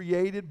was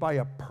created by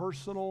a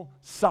personal,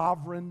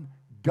 sovereign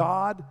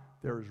God,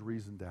 there is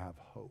reason to have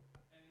hope.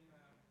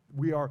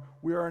 We are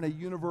in a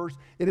universe.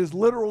 It is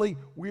literally,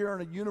 we are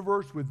in a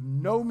universe with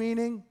no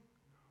meaning,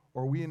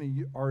 or we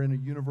are in a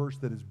universe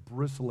that is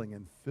bristling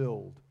and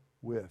filled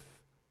with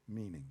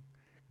meaning.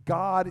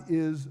 God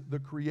is the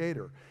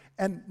creator.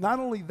 And not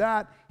only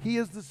that, he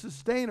is the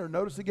sustainer.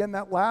 Notice again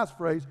that last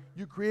phrase,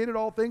 you created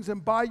all things,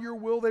 and by your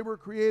will they were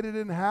created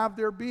and have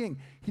their being.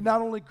 He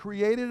not only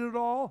created it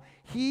all,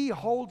 he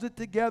holds it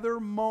together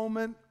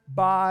moment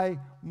by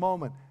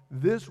moment.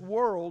 This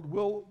world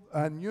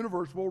and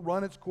universe will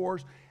run its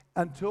course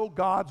until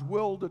God's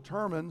will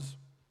determines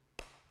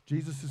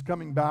Jesus is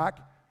coming back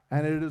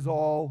and it is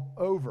all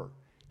over.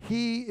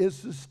 He is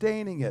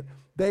sustaining it.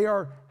 They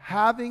are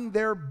having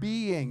their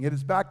being. It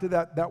is back to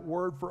that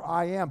word for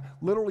I am.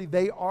 Literally,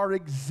 they are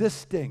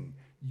existing.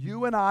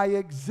 You and I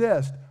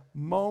exist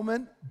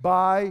moment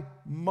by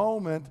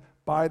moment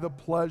by the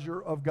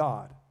pleasure of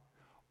God.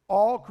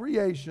 All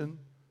creation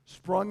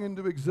sprung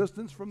into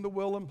existence from the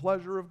will and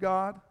pleasure of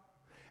God,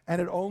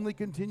 and it only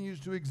continues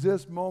to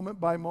exist moment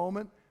by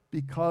moment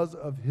because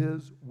of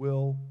his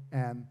will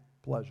and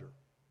pleasure.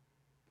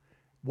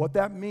 What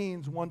that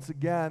means, once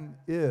again,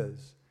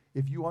 is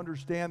if you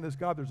understand this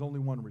God, there's only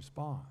one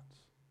response.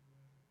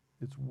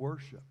 It's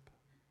worship.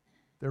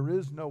 There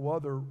is no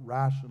other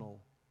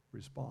rational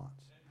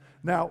response.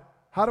 Now,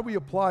 how do we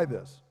apply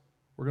this?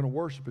 We're going to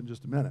worship in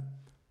just a minute.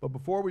 But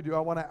before we do, I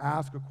want to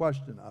ask a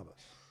question of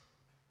us.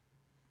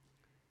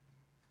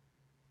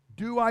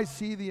 Do I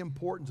see the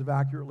importance of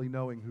accurately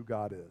knowing who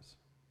God is?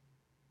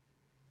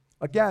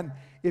 Again,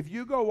 if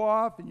you go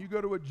off and you go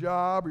to a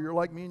job, or you're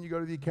like me and you go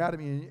to the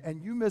academy and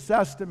you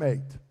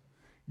misestimate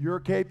your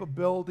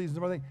capabilities and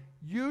everything,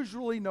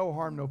 usually no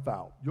harm, no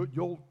foul.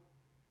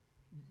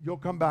 You'll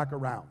come back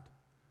around.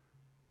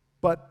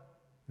 But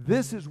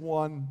this is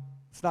one,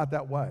 it's not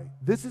that way.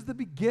 This is the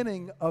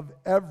beginning of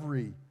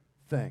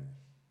everything.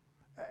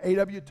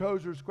 A.W.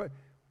 Tozer's question,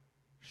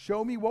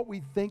 show me what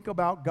we think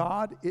about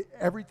God.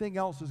 Everything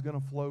else is going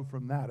to flow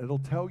from that. It'll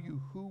tell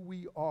you who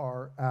we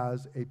are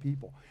as a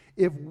people.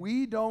 If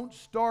we don't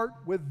start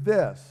with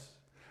this,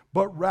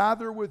 but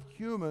rather with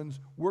humans,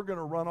 we're going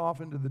to run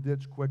off into the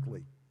ditch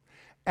quickly.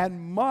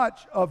 And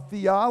much of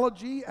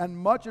theology and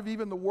much of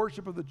even the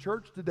worship of the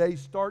church today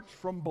starts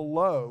from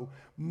below.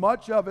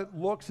 Much of it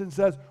looks and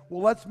says,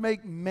 well, let's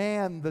make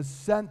man the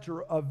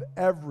center of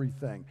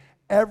everything.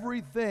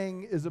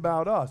 Everything is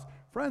about us.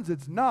 Friends,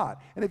 it's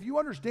not. And if you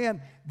understand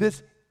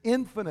this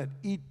infinite,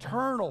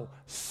 eternal,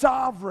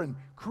 sovereign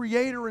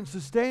creator and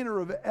sustainer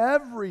of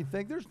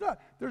everything,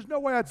 there's no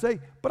way I'd say,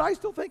 but I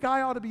still think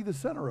I ought to be the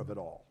center of it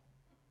all.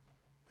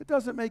 It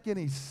doesn't make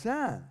any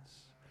sense.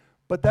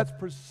 But that's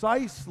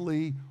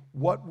precisely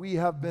what we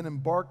have been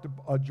embarked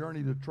a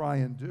journey to try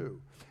and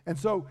do. And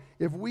so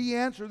if we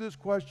answer this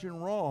question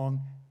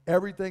wrong,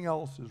 everything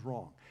else is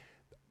wrong.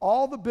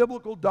 All the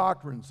biblical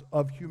doctrines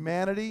of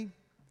humanity,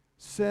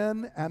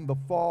 sin and the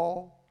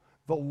fall,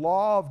 the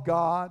law of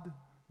God,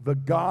 the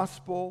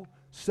gospel,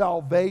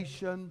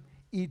 salvation,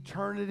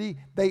 eternity,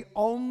 they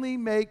only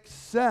make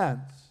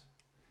sense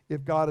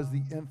if God is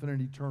the infinite,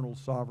 eternal,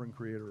 sovereign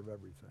creator of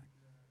everything.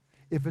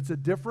 If it's a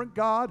different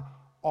God,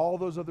 all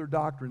those other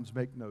doctrines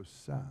make no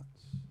sense.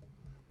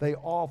 They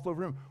all flow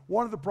from him.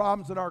 One of the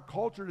problems in our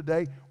culture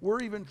today,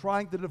 we're even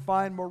trying to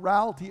define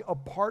morality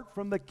apart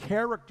from the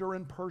character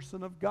and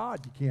person of God.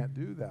 You can't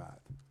do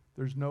that.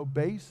 There's no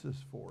basis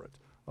for it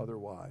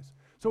otherwise.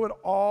 So it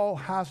all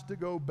has to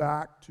go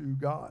back to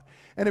God.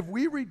 And if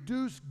we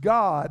reduce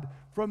God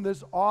from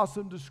this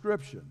awesome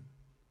description,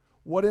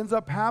 what ends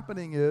up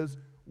happening is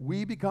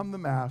we become the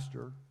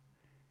master,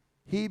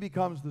 he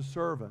becomes the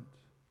servant,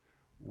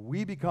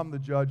 we become the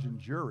judge and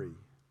jury,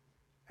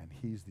 and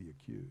he's the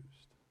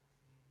accused.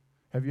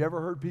 Have you ever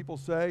heard people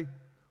say,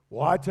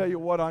 well, I tell you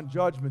what, on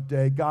Judgment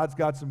Day, God's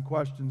got some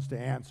questions to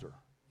answer?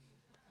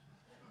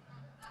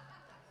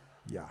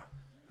 Yeah.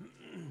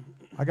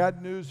 I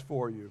got news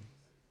for you.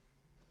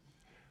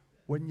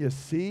 When you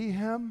see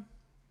him,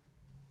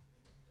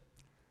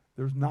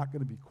 there's not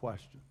going to be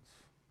questions.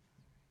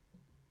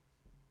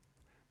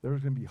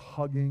 There's going to be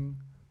hugging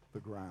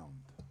the ground.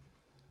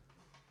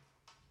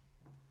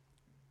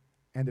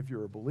 And if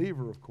you're a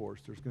believer, of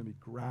course, there's going to be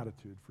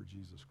gratitude for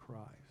Jesus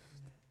Christ.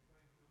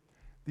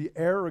 The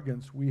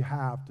arrogance we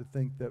have to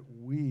think that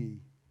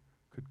we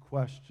could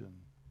question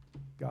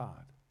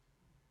God.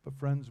 But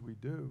friends, we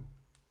do.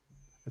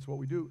 It's what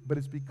we do. But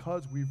it's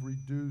because we've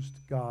reduced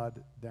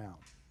God down.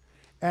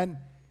 And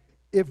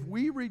if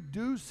we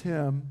reduce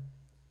him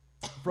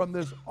from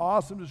this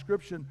awesome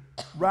description,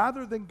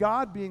 rather than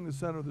God being the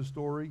center of the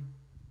story,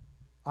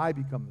 I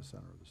become the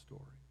center of the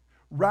story.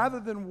 Rather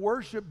than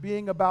worship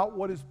being about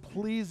what is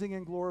pleasing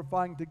and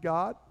glorifying to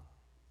God,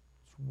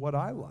 it's what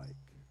I like.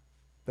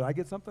 Did I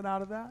get something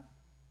out of that?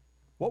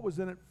 What was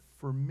in it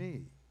for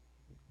me?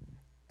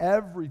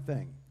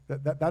 Everything.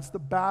 That's the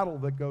battle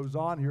that goes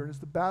on here, and it's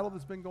the battle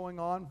that's been going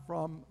on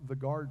from the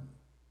garden.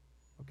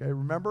 Okay,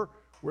 remember,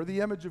 we're the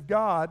image of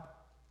God,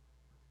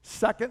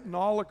 second in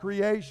all of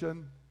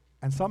creation,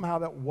 and somehow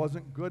that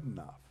wasn't good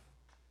enough.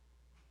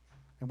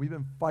 And we've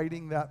been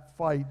fighting that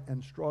fight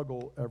and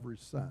struggle ever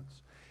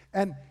since.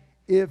 And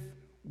if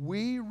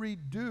we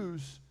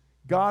reduce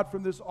God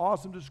from this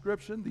awesome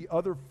description, the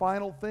other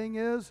final thing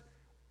is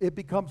it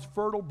becomes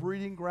fertile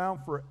breeding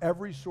ground for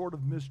every sort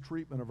of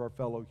mistreatment of our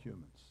fellow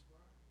humans.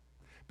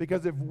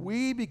 Because if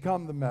we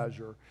become the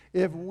measure,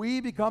 if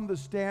we become the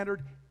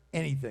standard,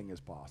 anything is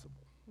possible.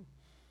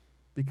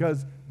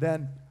 Because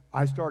then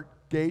I start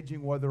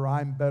gauging whether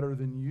I'm better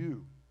than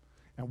you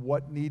and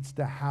what needs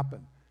to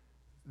happen.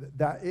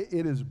 That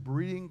it is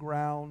breeding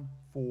ground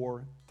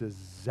for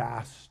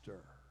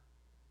disaster.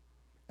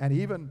 And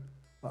even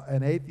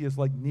an atheist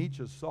like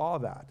Nietzsche saw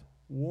that,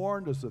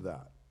 warned us of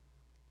that,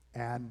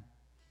 and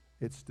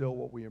it's still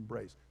what we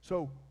embrace.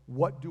 So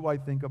what do I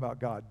think about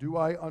God? Do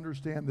I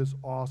understand this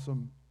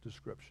awesome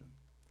description?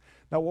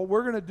 Now, what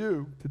we're going to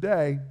do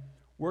today,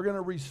 we're going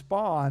to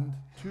respond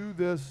to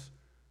this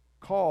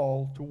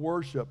call to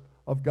worship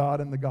of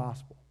God in the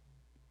gospel.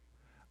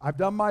 I've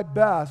done my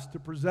best to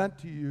present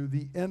to you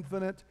the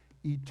infinite,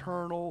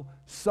 eternal,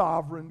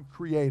 sovereign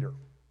creator.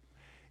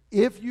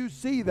 If you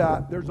see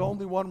that, there's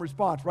only one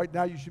response. Right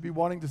now you should be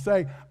wanting to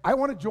say, I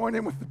want to join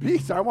in with the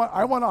beast. I want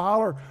to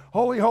holler,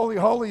 holy, holy,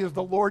 holy is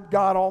the Lord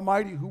God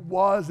Almighty who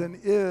was and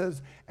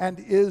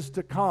is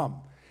to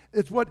come.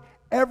 It's what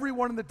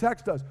everyone in the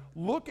text does.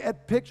 Look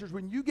at pictures.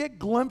 When you get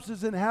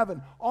glimpses in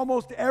heaven,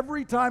 almost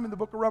every time in the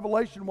book of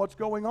Revelation, what's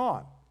going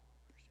on?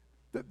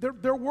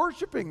 They're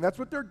worshiping. That's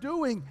what they're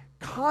doing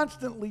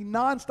constantly,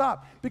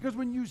 nonstop. Because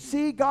when you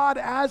see God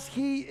as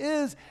He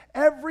is,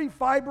 every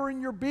fiber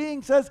in your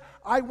being says,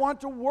 I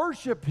want to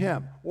worship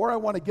Him, or I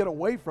want to get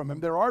away from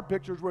Him. There are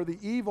pictures where the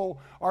evil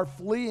are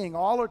fleeing,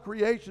 all of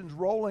creation's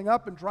rolling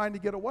up and trying to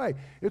get away.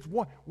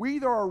 We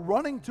either are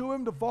running to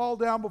Him to fall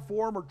down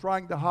before Him or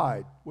trying to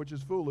hide, which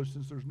is foolish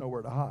since there's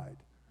nowhere to hide.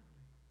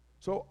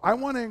 So I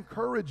want to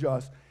encourage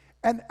us,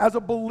 and as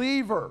a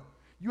believer,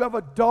 you have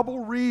a double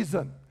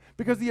reason.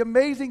 Because the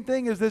amazing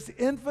thing is this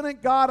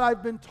infinite God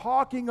I've been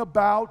talking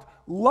about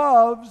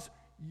loves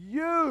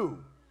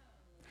you.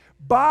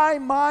 By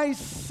my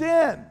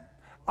sin,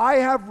 I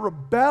have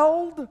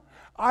rebelled.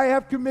 I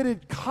have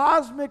committed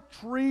cosmic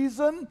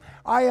treason.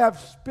 I have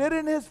spit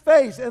in His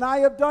face, and I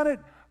have done it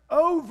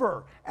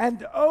over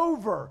and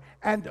over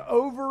and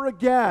over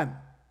again.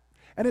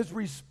 And His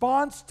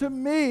response to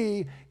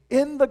me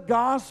in the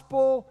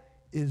gospel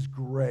is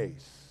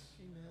grace.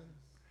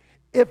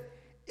 Amen.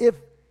 If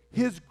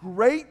His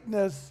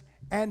greatness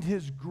and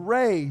His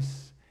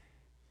grace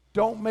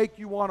don't make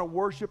you want to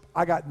worship,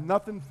 I got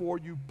nothing for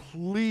you.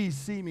 Please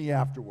see me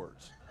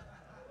afterwards.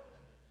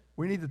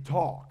 We need to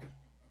talk.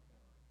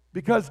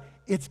 Because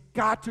it's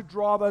got to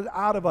draw that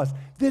out of us.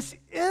 This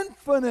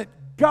infinite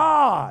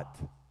God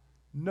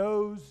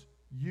knows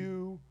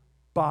you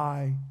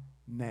by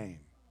name.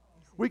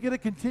 We get to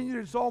continue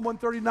in Psalm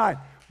 139.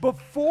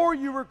 Before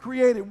you were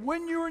created,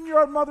 when you were in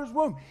your mother's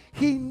womb,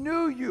 He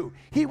knew you.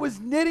 He was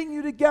knitting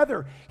you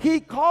together.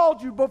 He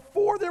called you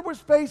before there was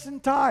space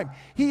and time.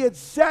 He had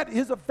set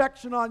His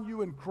affection on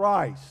you in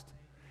Christ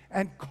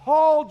and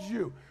called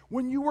you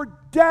when you were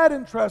dead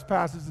in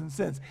trespasses and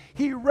sins.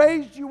 He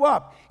raised you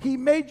up. He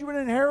made you an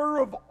inheritor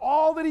of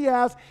all that He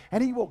has,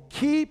 and He will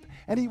keep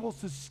and He will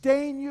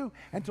sustain you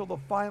until the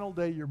final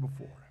day you're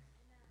before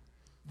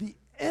Him. The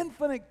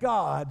infinite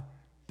God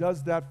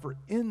does that for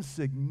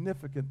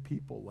insignificant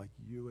people like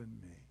you and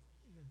me.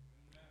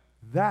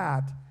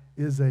 That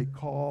is a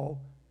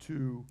call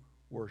to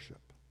worship.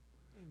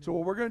 So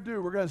what we're going to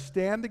do, we're going to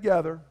stand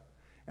together,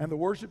 and the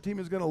worship team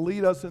is going to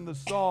lead us in the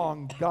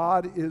song,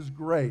 God is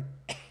Great.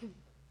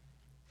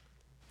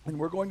 And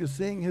we're going to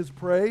sing His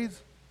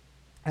praise,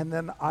 and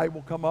then I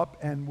will come up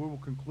and we will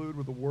conclude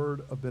with a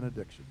word of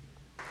benediction.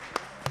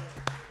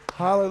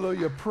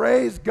 Hallelujah.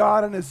 Praise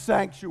God in His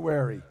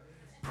sanctuary.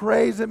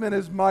 Praise Him in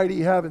His mighty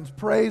heavens.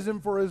 Praise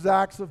Him for His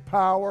acts of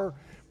power.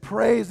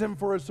 Praise Him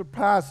for His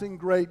surpassing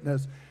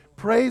greatness.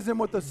 Praise Him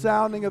with the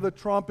sounding of the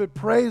trumpet.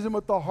 Praise Him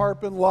with the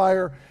harp and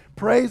lyre.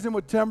 Praise Him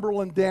with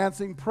timbrel and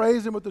dancing.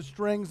 Praise Him with the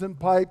strings and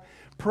pipe.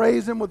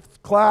 Praise Him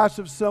with clash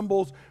of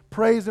cymbals.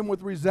 Praise Him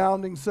with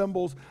resounding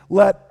cymbals.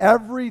 Let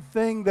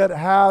everything that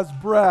has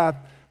breath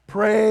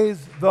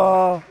praise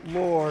the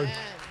Lord. Amen.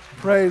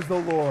 Praise the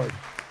Lord.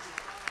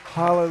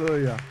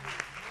 Hallelujah.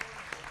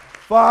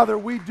 Father,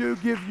 we do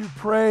give You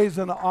praise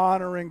and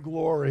honor and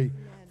glory.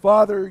 Amen.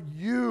 Father,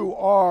 You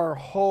are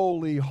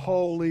holy,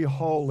 holy,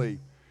 holy.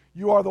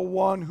 You are the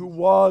one who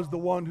was, the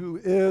one who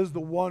is, the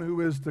one who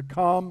is to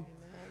come. Amen.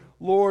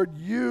 Lord,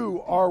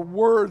 You are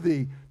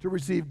worthy to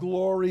receive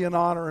glory and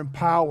honor and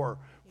power,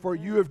 for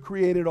You have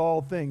created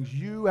all things.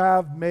 You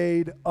have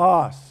made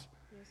us,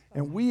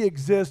 and we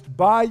exist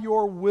by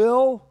Your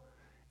will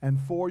and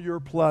for Your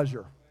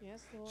pleasure.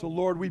 Yes, Lord. So,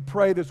 Lord, we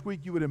pray this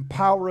week You would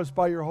empower us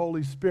by Your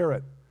Holy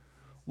Spirit.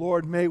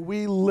 Lord, may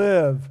we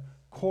live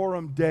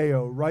coram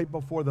Deo, right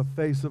before the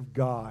face of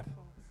God.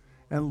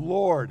 And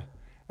Lord,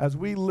 as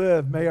we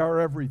live, may our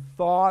every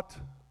thought,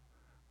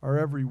 our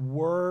every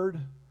word,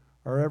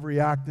 our every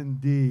act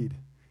and deed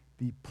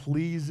be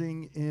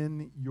pleasing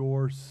in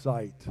Your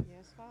sight.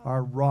 Yes,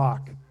 our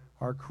rock,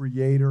 our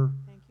creator,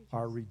 you,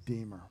 our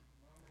redeemer.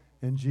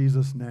 In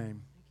Jesus'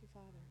 name, thank you,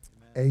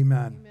 Father.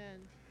 Amen.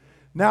 Amen.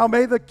 Now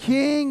may the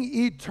King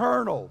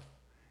eternal,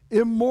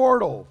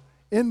 immortal,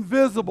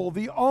 invisible,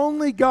 the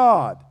only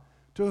God,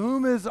 to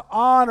whom is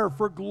honor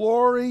for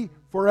glory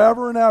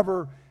forever and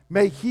ever,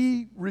 may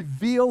he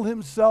reveal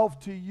himself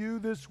to you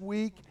this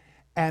week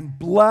and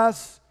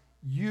bless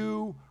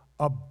you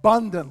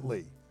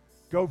abundantly.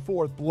 Go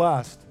forth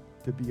blessed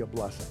to be a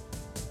blessing.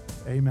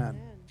 Amen.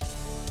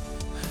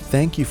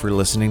 Thank you for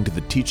listening to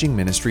the teaching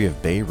ministry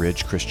of Bay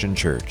Ridge Christian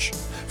Church.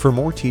 For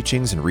more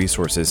teachings and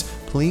resources,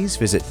 please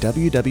visit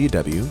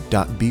www.brcc.church.